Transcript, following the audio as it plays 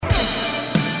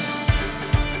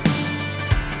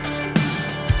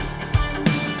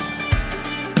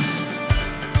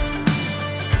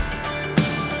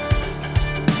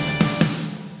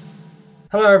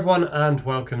Hello, everyone, and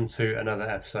welcome to another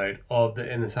episode of the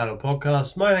In the Saddle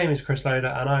podcast. My name is Chris Loader,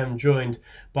 and I am joined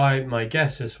by my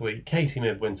guest this week, Katie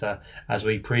Midwinter, as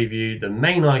we preview the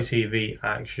main ITV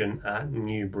action at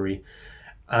Newbury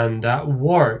and at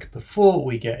Warwick. Before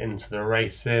we get into the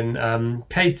racing,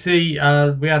 Katie,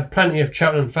 we had plenty of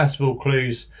Cheltenham Festival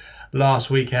clues last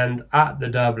weekend at the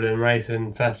Dublin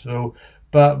Racing Festival,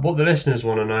 but what the listeners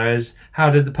want to know is, how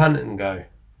did the punting go?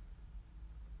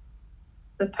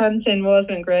 The punting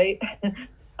wasn't great.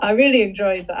 I really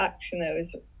enjoyed the action. It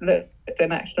was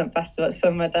an excellent festival.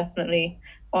 Some are definitely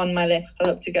on my list. I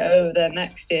hope to get over there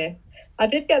next year. I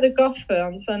did get the Goffer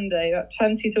on Sunday at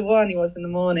 20-1. He was in the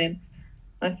morning.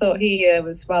 I thought he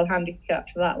was well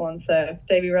handicapped for that one. So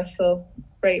Davy Russell,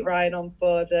 great ride on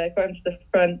board, got into the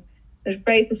front. It was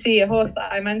great to see a horse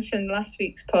that I mentioned last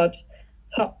week's pod,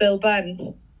 Top Bill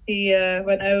Ben. He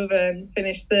went over and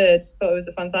finished third. Thought it was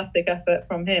a fantastic effort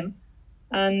from him.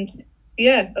 And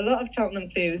yeah, a lot of Cheltenham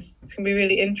clues. It's going to be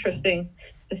really interesting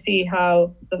to see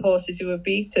how the horses who were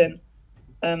beaten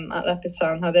at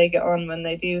Leopardstown, how they get on when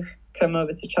they do come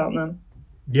over to Cheltenham.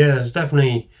 Yeah, there's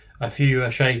definitely a few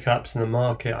shake-ups in the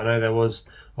market. I know there was,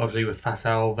 obviously, with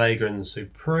Facile, Vega and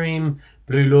Supreme.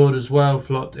 Blue Lord as well,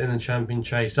 flopped in the champion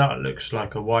chase. That looks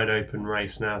like a wide open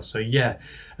race now. So yeah,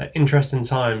 interesting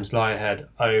times lie ahead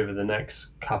over the next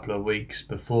couple of weeks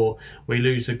before we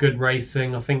lose the good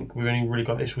racing. I think we've only really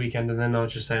got this weekend, and then I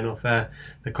was just saying off air,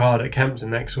 the card at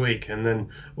Kempton next week, and then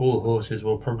all the horses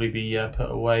will probably be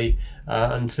put away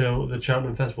until the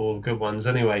Cheltenham Festival, all the good ones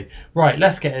anyway. Right,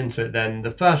 let's get into it then.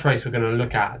 The first race we're going to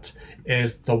look at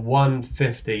is the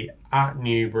 150 at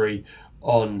Newbury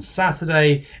on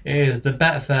Saturday. It is the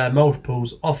Betfair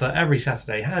multiples offer every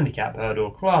Saturday handicap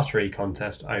hurdle class 3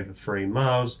 contest over 3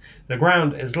 miles. The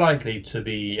ground is likely to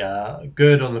be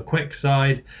good on the quick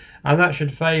side, and that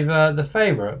should favour the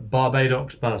favourite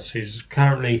Barbados Bus, who's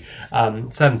currently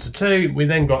 7-2. We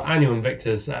then got Annual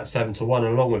Invictus at 7-1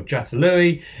 along with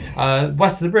Jatalui.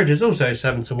 West of the Bridge is also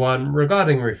 7-1.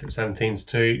 Regarding Roof at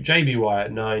 17-2. JBY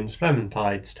at 9.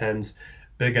 Tides 10s.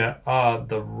 Bigger are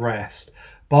the rest.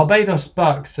 Barbados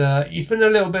Bucks, he's been a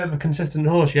little bit of a consistent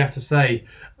horse, you have to say,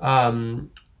 on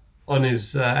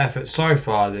his efforts so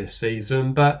far this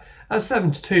season. But at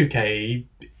 7-2k,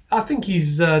 I think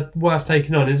he's worth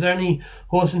taking on. Is there any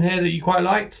horse in here that you quite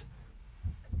liked?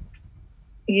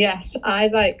 Yes, I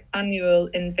like Annual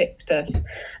Invictus.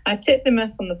 I tipped him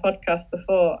up on the podcast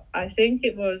before. I think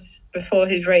it was before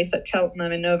his race at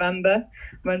Cheltenham in November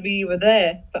when we were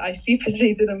there, but I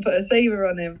stupidly didn't put a saver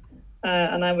on him.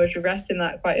 And I was regretting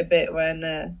that quite a bit when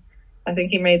I think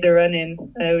he made the run in.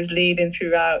 It was leading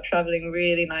throughout, travelling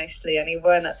really nicely, and he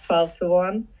won at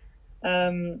 12-1.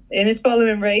 In his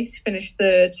following race, he finished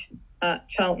third at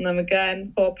Cheltenham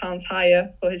again, £4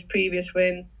 higher for his previous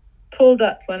win. Pulled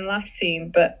up when last seen,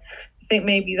 but I think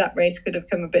maybe that race could have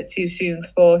come a bit too soon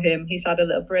for him. He's had a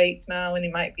little break now, and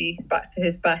he might be back to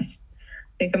his best.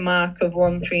 I think a mark of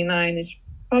 139 is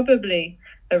probably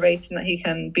a rating that he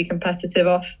can be competitive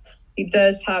off. He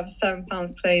does have £7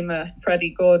 claimer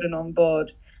Freddie Gordon on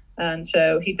board, and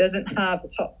so he doesn't have a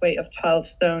top weight of 12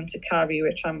 stone to carry,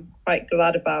 which I'm quite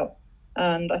glad about.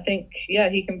 And I think, yeah,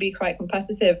 he can be quite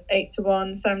competitive.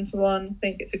 8-1, 7-1. I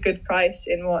think it's a good price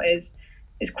in what is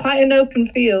quite an open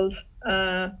field.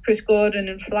 Chris Gordon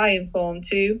in flying form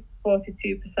too,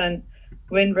 42%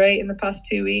 win rate in the past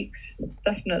 2 weeks.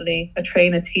 Definitely a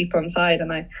trainer to keep on side,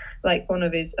 and I like one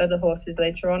of his other horses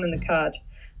later on in the card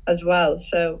as well.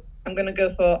 So I'm going to go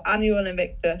for Annual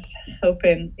Invictus,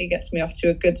 hoping he gets me off to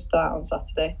a good start on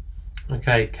Saturday.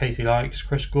 Okay, Katie likes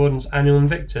Chris Gordon's Annual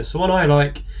Invictus. The one I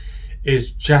like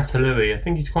is Jatalui. I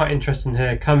think he's quite interesting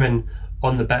here, coming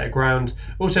on the better ground.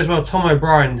 Also as well, Tom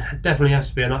O'Brien definitely has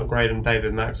to be an upgrade on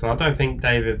David Maxwell. I don't think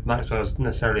David Maxwell is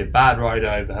necessarily a bad rider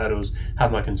over hurdles.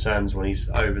 Have my concerns when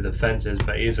he's over the fences,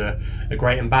 but he is a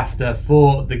great ambassador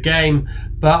for the game.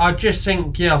 But I just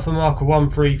think, yeah, for mark of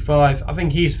 135, I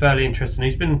think he's fairly interesting.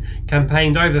 He's been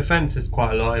campaigned over fences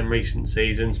quite a lot in recent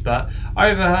seasons, but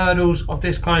over hurdles of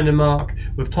this kind of mark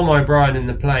with Tom O'Brien in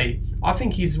the plate, I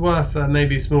think he's worth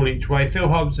maybe a small each way. Phil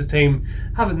Hobbs' team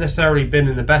haven't necessarily been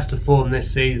in the best of form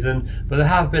this season, but there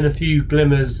have been a few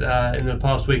glimmers in the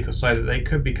past week or so that they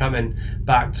could be coming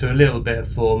back to a little bit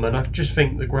of form, and I just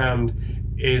think the ground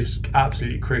is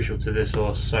absolutely crucial to this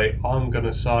horse, so I'm going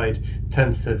to side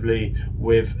tentatively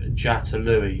with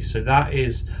Jatalui. So that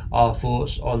is our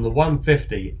thoughts on the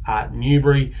 150 at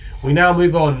Newbury. We now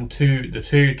move on to the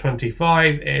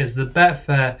 225. It is the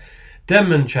Betfair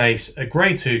Denman Chase, a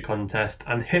Grade 2 contest,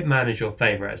 and Hitman is your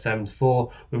favourite at 7-4.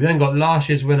 We've then got last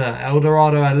year's winner,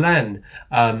 Eldorado Alen,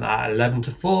 at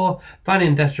 11-4. Fanny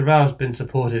and Destraval has been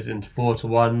supported into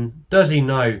 4-1. Does He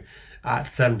Know at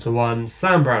 7-1.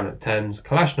 Sam Brown at 10s.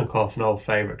 Kalashnikov, an old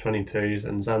favourite, 22s.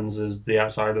 And Zanzas, the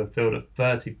outside of the field, at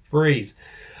 33s.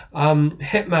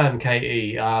 Hitman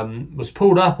Katie was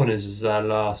pulled up on his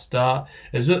last start.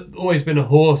 It's always been a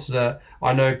horse that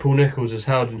I know Paul Nicholls has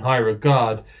held in high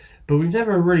regard, but we've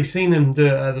never really seen him do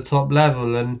it at the top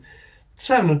level. And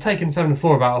taking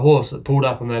 7-4 about a horse that pulled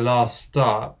up on their last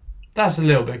start, that's a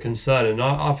little bit concerning.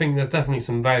 I think there's definitely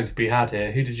some value to be had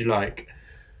here. Who did you like?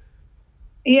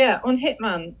 Yeah, on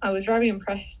Hitman, I was very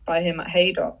impressed by him at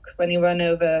Haydock when he ran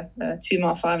over 2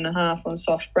 mile 5.5 on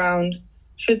soft ground.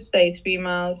 Should stay 3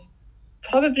 miles.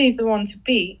 Probably is the one to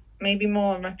beat, maybe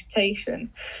more on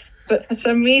reputation. But for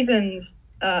some reasons,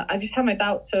 I just have my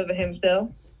doubts over him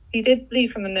still. He did bleed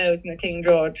from the nose in the King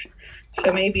George,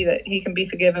 so maybe that he can be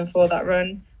forgiven for that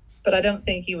run. But I don't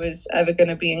think he was ever going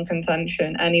to be in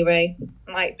contention anyway.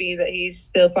 Might be that he's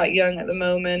still quite young at the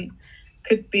moment.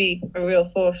 Could be a real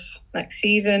force next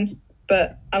season.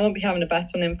 But I won't be having a bet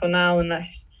on him for now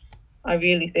unless I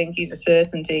really think he's a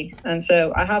certainty. And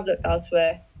so I have looked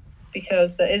elsewhere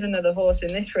because there is another horse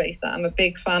in this race that I'm a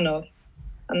big fan of,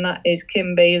 and that is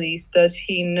Kim Bailey's Does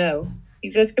He Know. He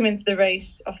does come into the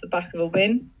race off the back of a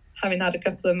win, having had a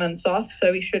couple of months off,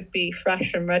 so he should be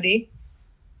fresh and ready.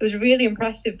 It was a really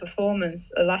impressive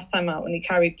performance last time out when he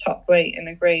carried top weight in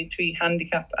a Grade 3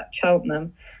 handicap at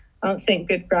Cheltenham. I don't think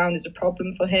good ground is a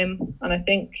problem for him, and I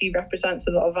think he represents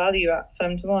a lot of value at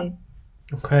 7-1.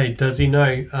 Okay, Does He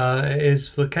Know? It is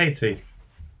for Katie.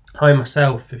 I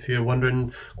myself, if you're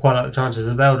wondering, quite like the chances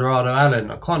of Eldorado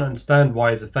Alen. I can't understand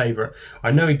why he's a favourite.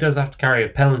 I know he does have to carry a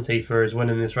penalty for his win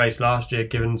in this race last year,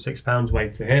 given £6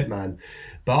 weight to Hitman.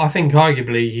 But I think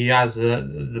arguably he has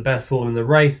the best form in the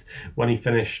race when he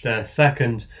finished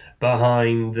second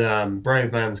behind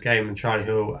Brave Man's Game and Charlie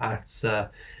Hill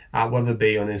at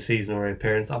Wetherby on his seasonal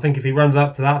reappearance. I think if he runs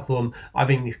up to that form, I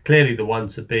think he's clearly the one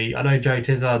to beat. I know Joe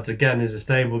Tizards, again, is a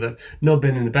stable that not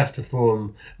been in the best of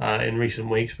form in recent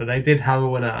weeks, but they did have a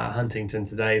winner at Huntington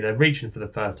today. They're reaching for the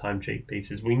first time cheek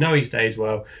pieces. We know he stays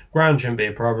well. Ground shouldn't be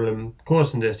a problem.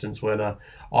 Course and distance winner.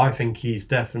 I think he's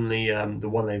definitely the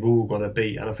one they've all got to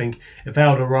beat. And I think if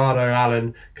Eldorado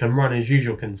Alen can run his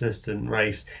usual consistent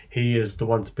race, he is the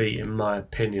one to beat in my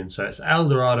opinion. So it's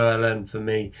Eldorado Alen for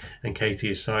me, and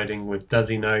Katie is with Does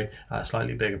He Know at a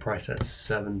slightly bigger price at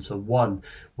 7-1.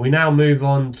 We now move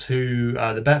on to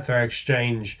the Betfair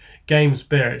Exchange Game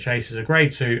Spirit Chase is a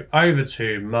Grade 2 over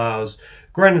 2 miles.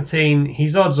 Grenadine,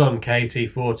 he's odds on Katie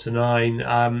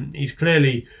 4-9. He's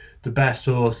clearly the best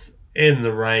horse in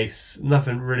the race.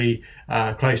 Nothing really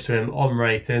close to him on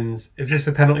ratings. Is this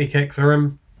a penalty kick for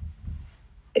him?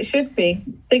 It should be.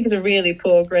 I think it's a really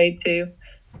poor Grade 2.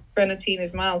 Grenadine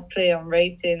is miles clear on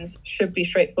ratings. Should be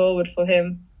straightforward for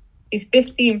him. He's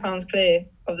 £15 clear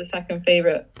of the second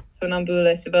favourite for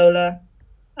Nambule Sibola.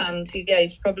 And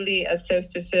he's probably as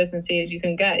close to a certainty as you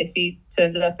can get if he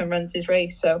turns it up and runs his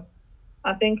race. So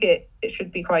I think it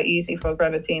should be quite easy for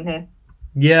Grenadine here.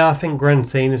 Yeah, I think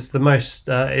Grenadine is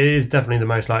is definitely the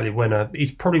most likely winner.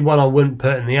 He's probably one I wouldn't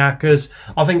put in the Accas.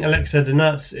 I think Elixir de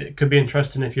Nuts, it could be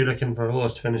interesting if you're looking for a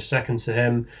horse to finish second to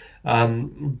him.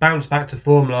 Bounced back to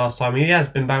form last time. He has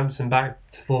been bouncing back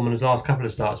to form in his last couple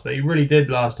of starts, but he really did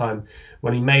last time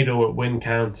when he made all at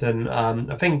Wincanton.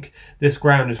 And I think this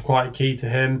ground is quite key to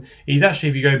him. He's actually,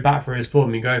 if you go back for his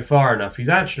form, you go far enough, he's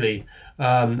actually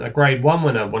a Grade 1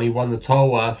 winner when he won the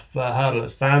Tolworth hurdle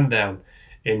at Sandown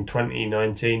in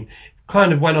 2019.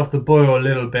 Kind of went off the boil a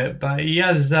little bit, but he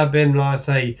has been, like I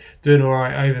say, doing all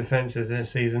right over fences this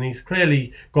season. He's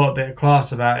clearly got a bit of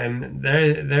class about him.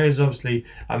 There is obviously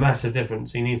a massive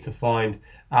difference he needs to find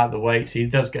at the weights. He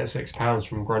does get £6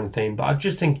 from Grenadine, but I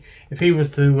just think if he was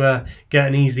to get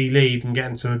an easy lead and get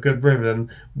into a good rhythm,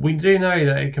 we do know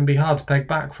that it can be hard to peg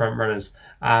back front runners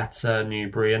at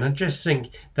Newbury, and I just think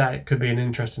that it could be an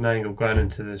interesting angle going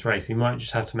into this race. He might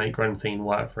just have to make Grenadine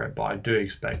work for it, but I do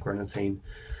expect Grenadine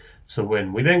to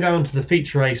win. We then go on to the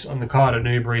feature race on the card at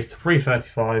Newbury. It's the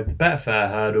 3:35, the Betfair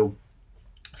hurdle.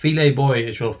 Filet Boy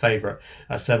is your favourite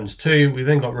at 7-2. We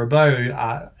then got Rabot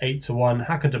at 8-1.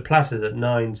 Hacker de Places at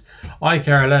 9s. I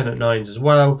Caroline at 9s as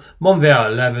well.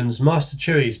 Monvial at 11s. Master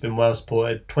Chewy's been well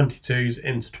supported. 22s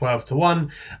into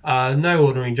 12-1. No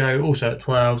Ordinary Joe also at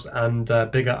 12s.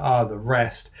 And bigger are the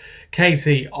rest.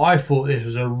 Katie, I thought this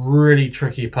was a really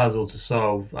tricky puzzle to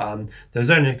solve. There's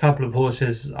only a couple of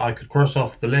horses I could cross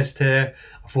off the list here.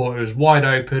 I thought it was wide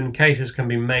open. Cases can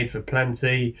be made for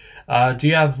plenty. Do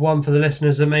you have one for the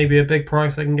listeners that may be a big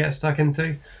price they can get stuck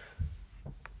into?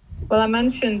 Well, I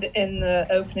mentioned in the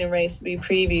opening race we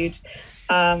previewed,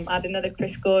 I had another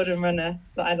Chris Gordon runner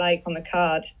that I like on the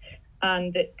card.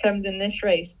 And it comes in this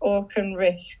race, Orkan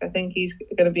Risk. I think he's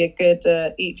going to be a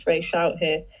good each race shout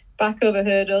here. Back over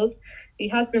hurdles. He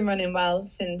has been running well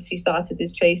since he started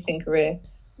his chasing career.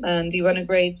 And he won a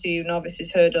Grade 2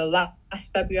 novices hurdle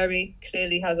last February.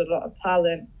 Clearly has a lot of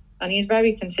talent. And he's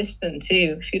very consistent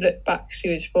too. If you look back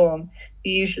through his form,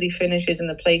 he usually finishes in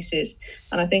the places.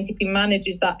 And I think if he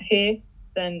manages that here,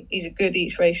 then he's a good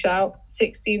each race shout.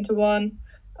 16-1.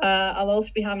 I'll also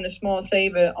be having a small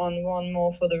saver on One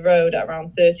More for the Road at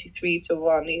around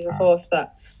 33-1. He's a horse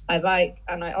that I like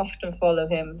and I often follow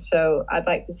him, so I'd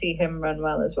like to see him run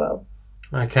well as well.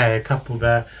 Okay, a couple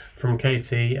there from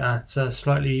Katie at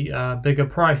slightly bigger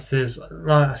prices.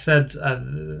 Like I said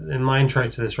in my intro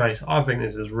to this race, I think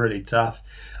this is really tough.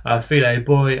 Fide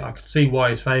Boy, I could see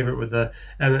why he's favourite with the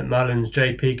Emmett Mullins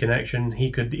JP connection.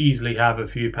 He could easily have a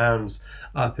few pounds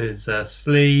up his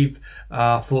sleeve.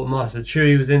 I thought Master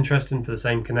Chewy was interesting for the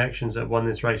same connections that won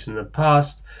this race in the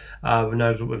past. With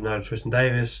no Tristan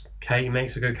Davis. Katie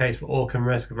makes a good case for Orkan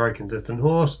Risk, a very consistent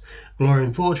horse. Glory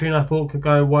and Fortune I thought could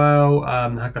go well.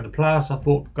 Hacker de Place I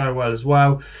thought could go well as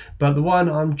well. But the one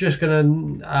I'm just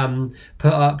going to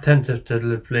put up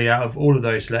tentatively out of all of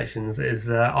those selections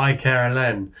is I Care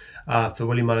Len for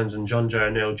Willie Mullins and John Joe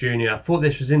O'Neill Jr. I thought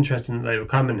this was interesting that they were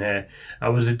coming here.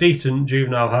 Was a decent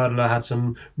juvenile hurdler, had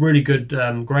some really good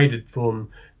graded form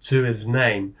to his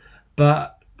name.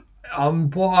 But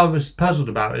what I was puzzled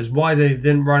about is why they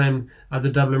didn't run him at the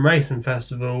Dublin Racing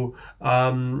Festival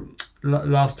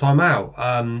last time out.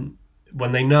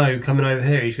 When they know coming over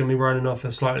here he's going to be running off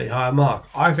a slightly higher mark.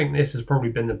 I think this has probably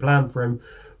been the plan for him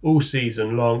all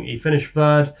season long. He finished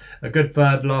third, a good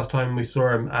third last time we saw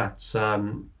him at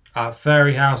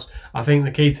Fairyhouse. I think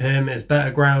the key to him is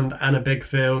better ground and a big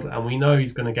field, and we know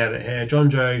he's going to get it here. John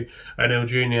Joe O'Neill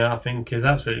Jr. I think is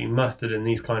absolutely mustard in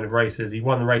these kind of races. He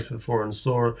won the race before and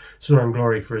saw in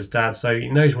glory for his dad, so he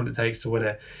knows what it takes to win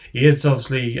it. He is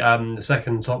obviously the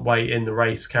second top weight in the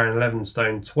race, carrying 11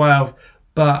 stone 12.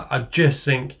 But I just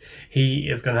think he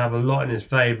is going to have a lot in his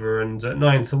favour, and at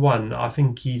 9-1, I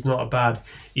think he's not a bad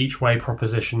each way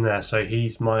proposition there. So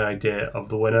he's my idea of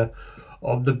the winner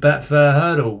of the Betfair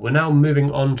Hurdle. We're now moving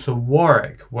on to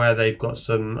Warwick, where they've got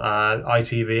some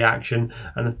ITV action,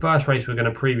 and the first race we're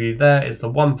going to preview there is the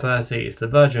 1:30. It's the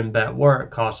Virgin Bet Warwick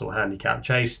Castle Handicap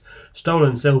Chase.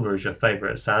 Stolen Silver is your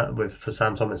favourite for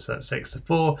Sam Thomas at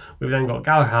 6-4. We've then got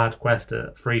Galahad Quest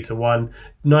at 3-1.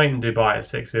 Night in Dubai at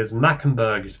 6s.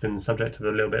 Mackenberg has been subject to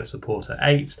a little bit of support at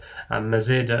 8, and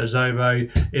Mazid Azobo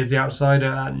is the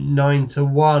outsider at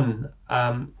 9-1.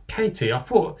 Katie, I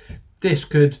thought this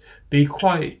could be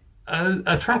quite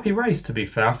a trappy race, to be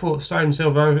fair. I thought Stone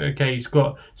Silver, okay, he's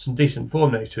got some decent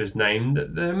form next to his name.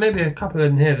 There may be a couple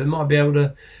in here that might be able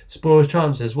to spoil his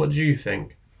chances. What do you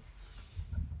think?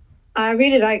 I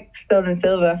really like Stolen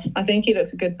Silver. I think he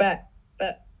looks a good bet,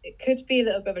 but it could be a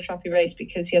little bit of a trappy race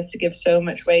because he has to give so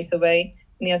much weight away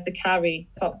and he has to carry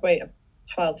top weight of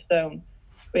 12 stone,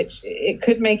 which it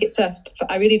could make it tough.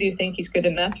 I really do think he's good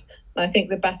enough, and I think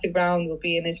the better ground will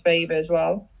be in his favour as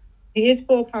well. He is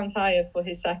 £4 higher for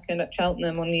his second at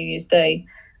Cheltenham on New Year's Day.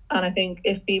 And I think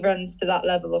if he runs to that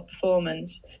level of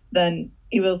performance, then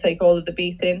he will take all of the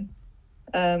beating.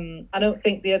 I don't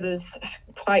think the others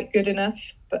are quite good enough.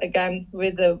 But again,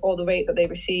 with all the weight that they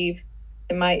receive,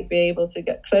 they might be able to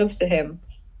get close to him.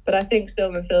 But I think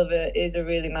Stolen Silver is a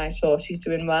really nice horse. He's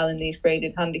doing well in these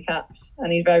graded handicaps.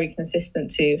 And he's very consistent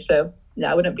too. So,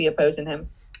 yeah, I wouldn't be opposing him.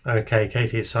 Okay,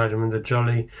 Katie is siding with the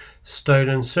jolly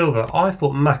Stolen Silver. I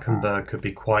thought Mackenberg could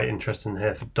be quite interesting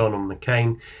here for Donald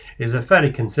McCain. He's a fairly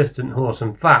consistent horse.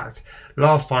 In fact,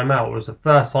 last time out was the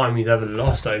first time he's ever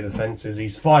lost over fences.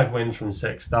 He's 5 wins from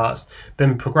 6 starts.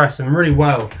 Been progressing really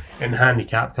well in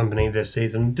handicap company this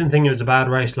season. Didn't think it was a bad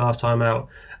race last time out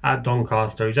at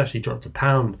Doncaster. He's actually dropped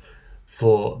 £1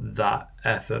 for that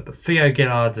effort, but Theo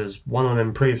Gillard has won on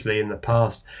him previously in the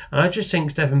past, and I just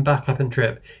think stepping back up and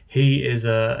trip, he is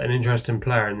an interesting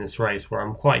player in this race where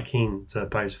I'm quite keen to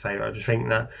oppose favour. I just think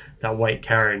that weight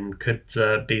carrying could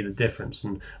be the difference,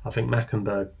 and I think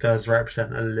Mackenberg does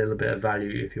represent a little bit of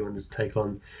value if you wanted to take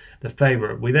on the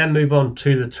favourite. We then move on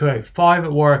to the 205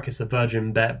 at Warwick. It's the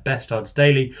Virgin Bet Best Odds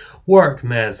Daily Warwick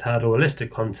Mares Hurdle, a listed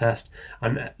contest,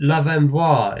 and Love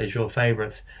Envoy is your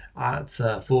favourite at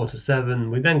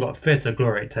 4-7. We then got Fitter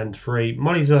Glory at 10-3,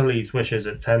 Molly Zolly's Wishes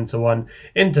at 10-1,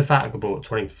 Indefatigable at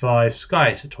 25,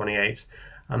 Skies at 28,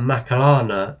 and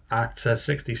Macalana at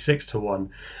 66-1.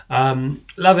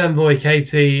 Love Envoy,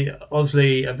 Katie,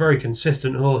 obviously a very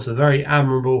consistent horse, a very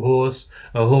admirable horse,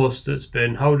 a horse that's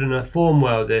been holding her form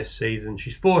well this season.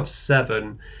 She's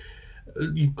 4-7.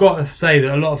 you've got to say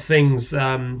that a lot of things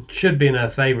should be in her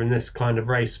favour in this kind of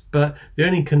race, but the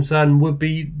only concern would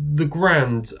be the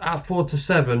ground. At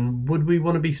 4-7, would we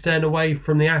want to be staying away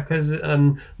from the Accas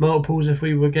and multiples if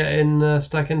we were getting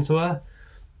stuck into her?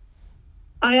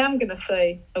 I am going to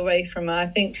stay away from her. I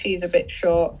think she's a bit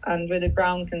short, and with the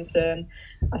ground concern,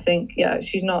 I think,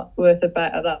 she's not worth a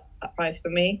bet at that price for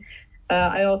me.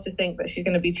 I also think that she's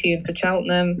going to be tuned for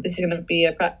Cheltenham. This is going to be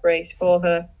a prep race for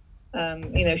her.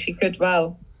 She could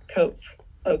well cope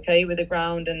okay with the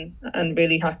ground and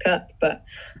really hack up, but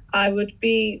I would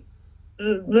be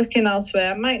looking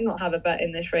elsewhere. I might not have a bet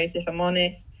in this race if I'm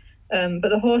honest, but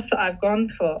the horse that I've gone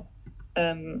for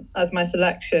as my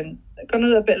selection, I've gone a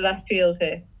little bit left field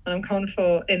here, and I'm gone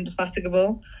for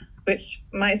Indefatigable, which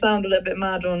might sound a little bit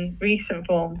mad on recent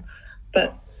form,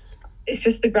 but it's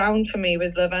just the ground for me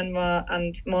with Lavenois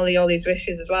and Molly Ollie's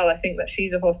Wishes as well. I think that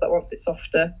she's a horse that wants it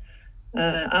softer.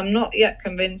 I'm not yet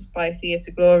convinced by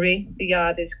Theatre Glory. The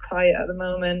yard is quiet at the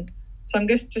moment, so I'm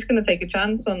just going to take a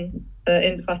chance on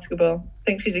Indefatigable. I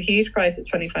think she's a huge price at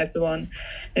 25-1.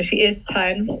 And she is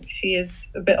 10. She is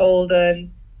a bit older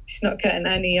and she's not getting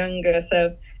any younger,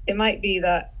 so it might be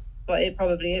that, well, it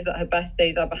probably is that her best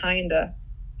days are behind her.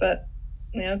 But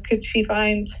could she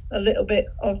find a little bit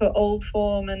of her old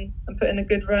form and put in a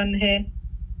good run here?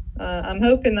 I'm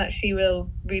hoping that she will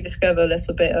rediscover a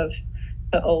little bit of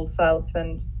her old self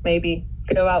and maybe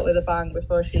go out with a bang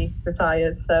before she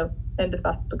retires. So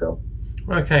Indefatigable.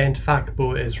 Okay,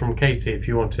 Indefatigable is from Katie if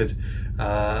you wanted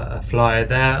a flyer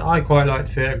there. I quite like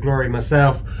Theatre Glory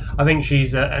myself. I think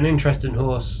she's an interesting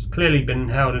horse, clearly been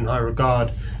held in high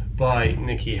regard by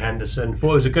Nicky Henderson.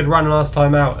 Thought it was a good run last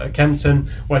time out at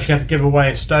Kempton, where she had to give away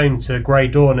a stone to Grey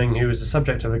Dawning, who was the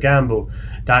subject of a gamble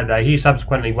that day. He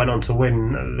subsequently went on to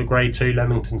win the Grade 2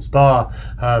 Leamington Spa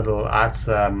hurdle at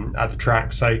the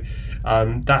track. So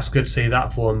that's good to see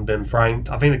that form been franked.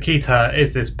 I think the key to her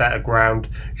is this better ground.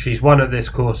 She's won at this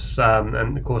course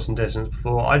and the course and distance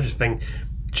before. I just think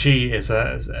she is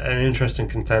an interesting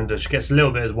contender. She gets a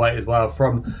little bit of weight as well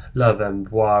from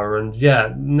Lavenois,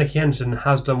 and Nicky Henderson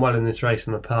has done well in this race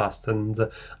in the past, and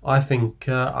I think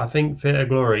Theatre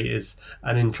Glory is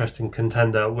an interesting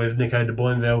contender with Nico de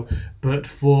Boinville. But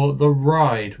for the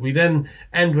ride, we then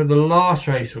end with the last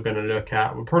race we're going to look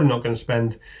at. We're probably not going to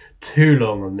spend too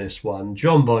long on this one.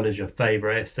 Jonbon is your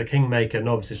favourite. It's the Kingmaker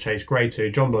Novices Chase Grade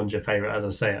 2. Jonbon's your favourite, as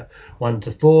I say, at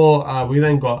 1-4. We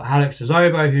then got Halleck de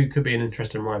Zobo, who could be an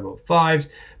interesting rival at 5s.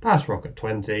 Bass Rock at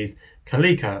 20s.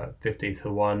 Kaliko at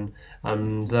 50-1.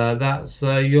 And that's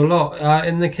your lot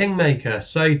in the Kingmaker.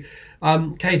 So,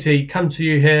 Katie, come to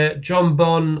you here.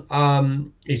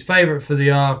 Jonbon, he's favourite for the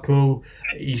Arkle.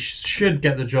 He should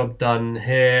get the job done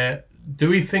here. Do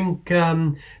we think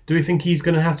he's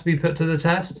going to have to be put to the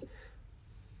test?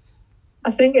 I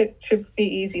think it should be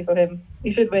easy for him. He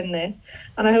should win this,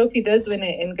 and I hope he does win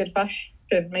it in good fashion,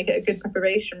 make it a good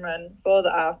preparation run for the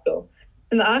Arkle.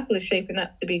 And the Arkle is shaping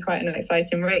up to be quite an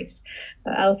exciting race.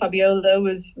 El Fabiolo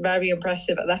was very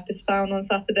impressive at Leopardstown on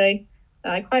Saturday.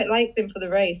 I quite liked him for the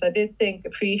race. I did think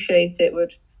Appreciate It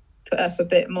would put up a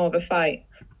bit more of a fight,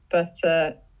 but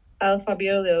El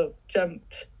Fabiolo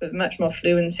jumped with much more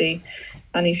fluency,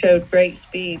 and he showed great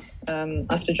speed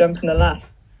after jumping the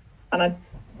last. And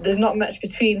there's not much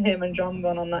between him and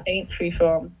Jonbon on that Aintree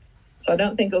form, so I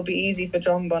don't think it'll be easy for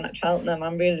Jonbon at Cheltenham.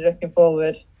 I'm really looking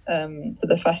forward to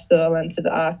the festival and to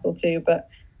the Arkle too. But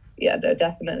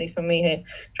definitely for me here,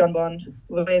 Jonbon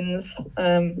wins.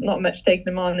 Not much taking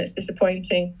him on. It's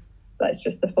disappointing. That's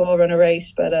just a 4-runner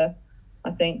race, but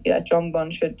I think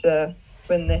Jonbon should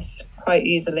win this quite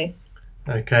easily.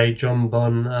 Okay,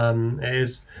 Jonbon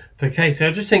is for Katie.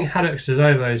 I just think Halleck de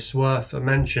Zobo is worth a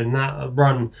mention. That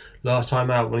run last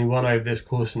time out when he won over this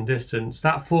course and distance,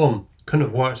 that form couldn't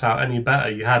have worked out any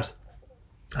better. You had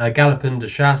Galopin de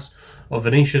Chasse of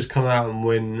Venetia's come out and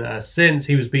win since.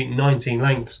 He was beaten 19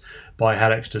 lengths by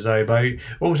Halleck de Zobo.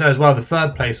 Also as well, the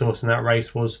third place horse in that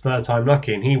race was Third Time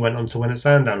Lucky, and he went on to win at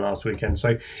Sandown last weekend.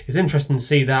 So it's interesting to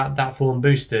see that form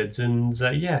boosted, and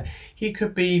he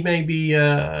could be maybe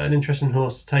an interesting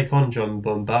horse to take on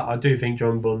Jonbon, but I do think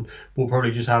Jonbon will probably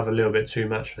just have a little bit too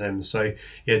much for him. So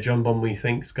Jonbon we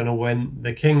think is going to win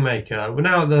the Kingmaker. We're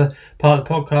now at the part of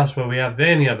the podcast where we have the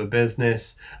Any Other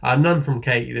Business. None from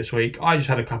Katie this week. I just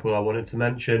had a couple I wanted to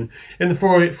mention. In the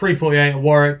 348 at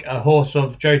Warwick, a horse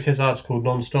of Joe Tizard's called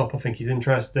Non-Stop. I think he's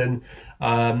interesting.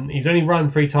 He's only run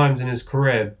 3 times in his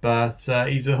career, but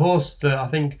he's a horse that I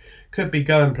think could be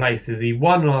going places. He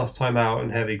won last time out on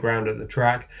heavy ground at the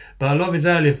track, but a lot of his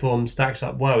earlier form stacks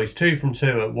up well. He's 2 from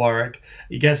 2 at Warwick.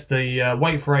 He gets the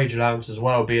weight for age allowance as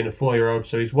well, being a 4-year-old,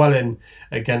 so he's well in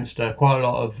against quite a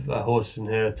lot of horses in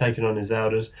here, taking on his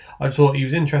elders. I thought he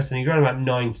was interesting. He's running about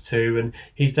 9-2, and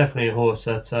he's definitely a horse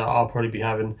that I'll probably be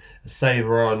having a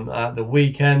saver on at the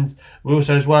weekend. We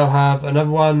also as well have another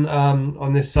one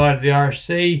on this side of the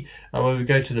RSC, where we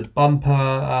go to the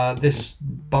bumper. This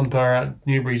bumper at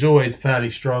Newbury is always fairly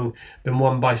strong, been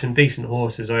won by some decent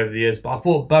horses over the years, but I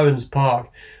thought Bowens Park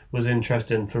was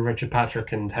interesting for Richard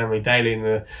Patrick and Henry Daly in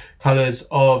the colours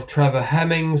of Trevor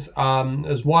Hemmings.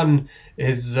 Has won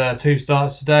his 2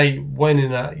 starts today,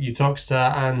 winning at Uttoxeter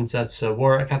and at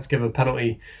Warwick. Had to give a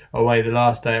penalty away the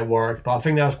last day at Warwick, but I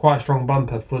think that was quite a strong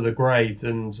bumper for the grades.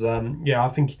 And I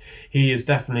think he is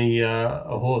definitely a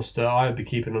horse that I would be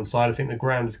keeping on side. I think the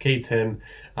ground is key to him.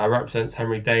 Represents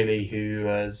Henry Daly, who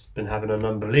has been having an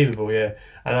unbelievable year.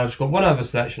 And I've just got one other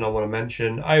selection I want to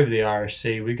mention over the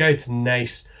RSC. We go to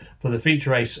Naas for the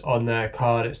feature race on their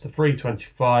card. It's the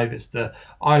 325. It's the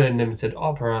Island Limited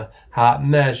Opera Hat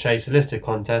Mares Chase listed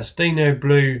contest. Dino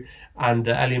Blue and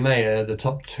Ellie Mayer, the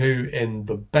top 2 in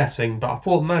the betting. But I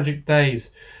thought Magic Days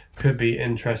could be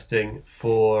interesting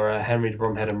for Henry de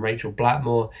Bromhead and Rachel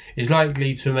Blackmore. Is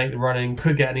likely to make the running,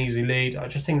 could get an easy lead. I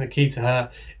just think the key to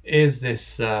her is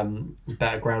this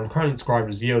better ground, currently described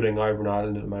as yielding over in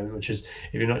Ireland at the moment, which is,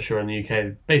 if you're not sure, in the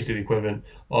UK, basically the equivalent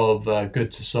of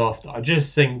good to soft. I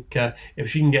just think if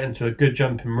she can get into a good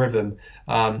jumping rhythm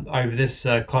over this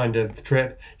kind of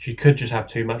trip, she could just have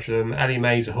too much of them. Ellie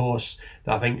May's a horse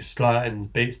that I think is starting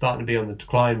to be on the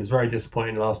decline. Was very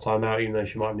disappointing last time out, even though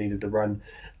she might have needed the run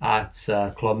at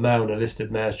Clonmel in a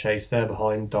listed mares chase there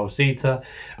behind Dulcita.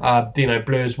 Dino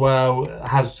Blue as well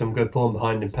has some good form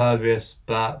behind Impervious,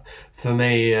 but for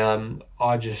me,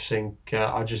 I just think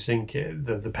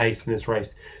the pace in this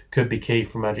race could be key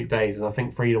for Magic Days, and I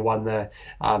think 3-1 there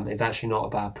is actually not a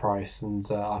bad price. And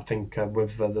I think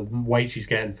with the weight she's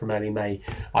getting from Ellie May,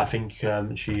 I think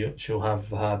she'll have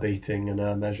her beating in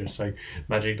her measure. So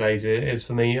Magic Days is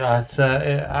for me at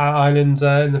Ireland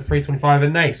in the 325 at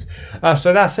Naas.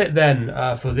 So that's it then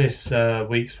for this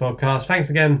week's podcast. Thanks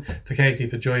again for Katie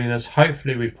for joining us.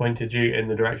 Hopefully we've pointed you in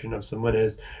the direction of some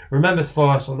winners. Remember to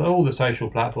follow us on all the social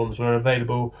platforms. We're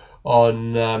available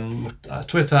on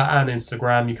Twitter and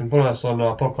Instagram. You can follow us on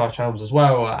our podcast channels as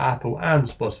well, Apple and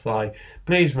Spotify.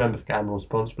 Please remember to gamble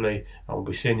responsibly, and we'll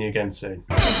be seeing you again soon.